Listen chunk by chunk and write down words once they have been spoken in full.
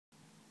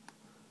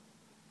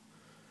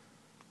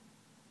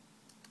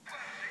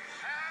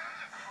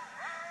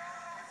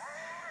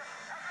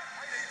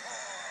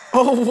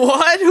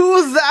What? Who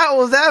was that?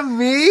 Was that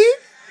me?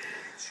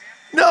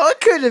 No,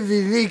 it couldn't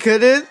be me,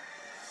 could it?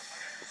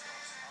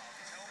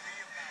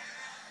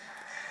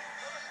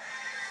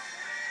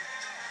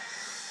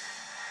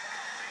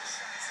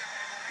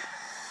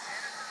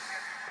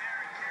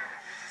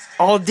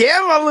 Oh,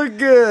 damn, I look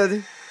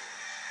good.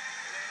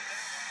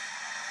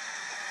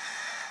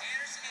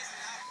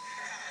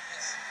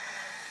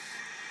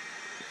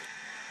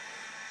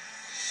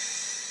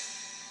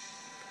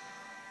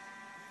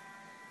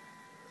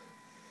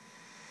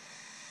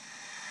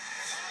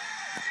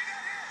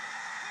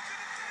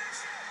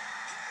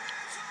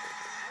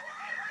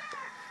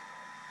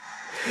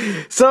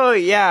 So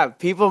yeah,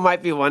 people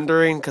might be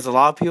wondering because a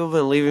lot of people have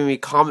been leaving me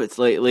comments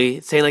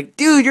lately saying like,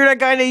 "Dude, you're that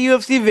guy in the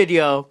UFC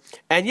video."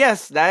 And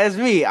yes, that is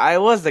me. I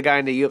was the guy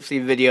in the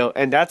UFC video,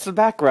 and that's the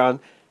background.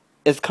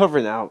 It's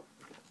covered now.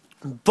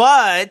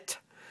 But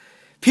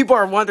people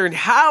are wondering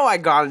how I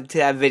got into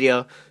that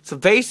video. So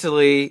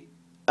basically,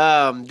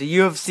 some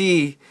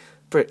UFC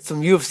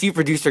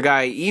producer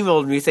guy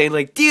emailed me saying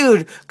like,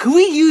 "Dude, can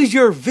we use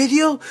your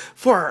video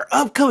for our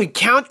upcoming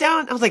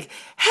countdown?" I was like,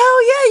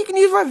 "Hell yeah, you can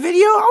use my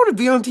video. I want to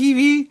be on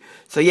TV."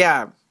 So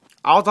yeah,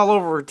 I was all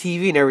over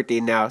TV and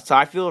everything now. So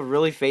I feel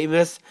really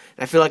famous.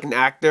 And I feel like an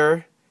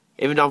actor,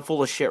 even though I'm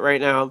full of shit right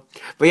now.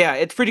 But yeah,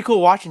 it's pretty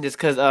cool watching this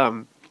because I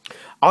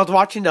was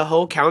watching the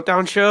whole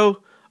countdown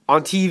show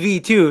on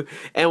TV too,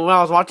 and when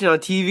I was watching on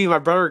TV, my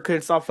brother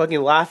couldn't stop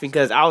fucking laughing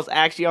because I was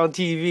actually on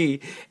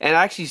TV, and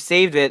I actually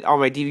saved it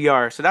on my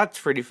DVR, so that's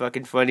pretty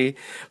fucking funny.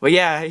 But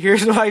yeah,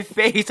 here's my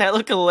face. I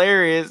look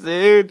hilarious,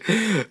 dude.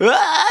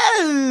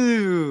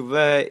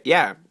 But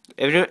yeah,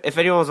 if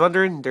anyone's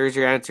wondering, there's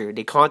your answer.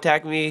 They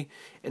contact me,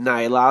 and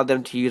I allowed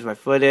them to use my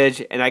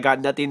footage, and I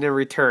got nothing in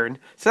return.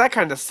 So that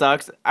kind of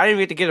sucks. I didn't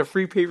even get to get a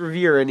free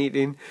pay-per-view or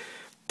anything,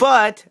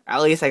 but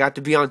at least I got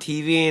to be on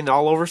TV and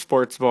all over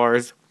sports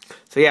bars.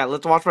 So yeah,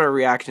 let's watch my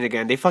reaction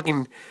again. They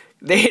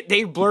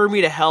blur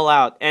me the hell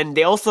out, and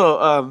they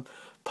also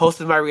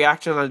posted my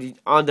reaction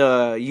on the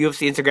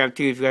UFC Instagram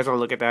too. If you guys want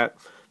to look at that,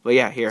 but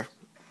yeah, here,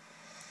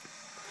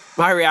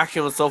 my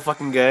reaction was so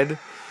fucking good.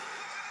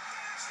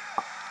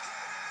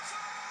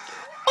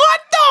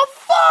 What the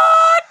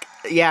fuck?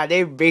 Yeah,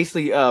 they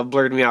basically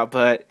blurred me out,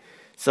 but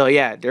so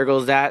yeah, there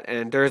goes that,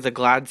 and there's a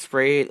Glad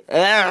spray,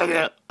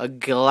 a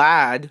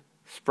Glad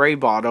spray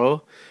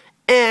bottle.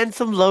 And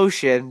some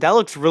lotion. That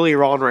looks really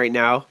wrong right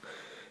now.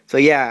 So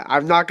yeah,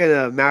 I'm not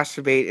gonna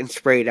masturbate and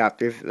spray it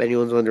after, if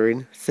anyone's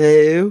wondering.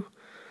 So,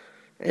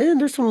 and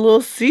there's some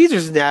little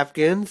Caesar's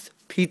napkins.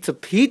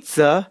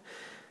 Pizza.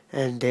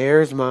 And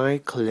there's my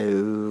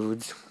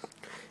clothes.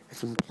 And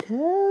some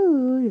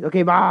toes.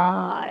 Okay,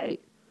 bye.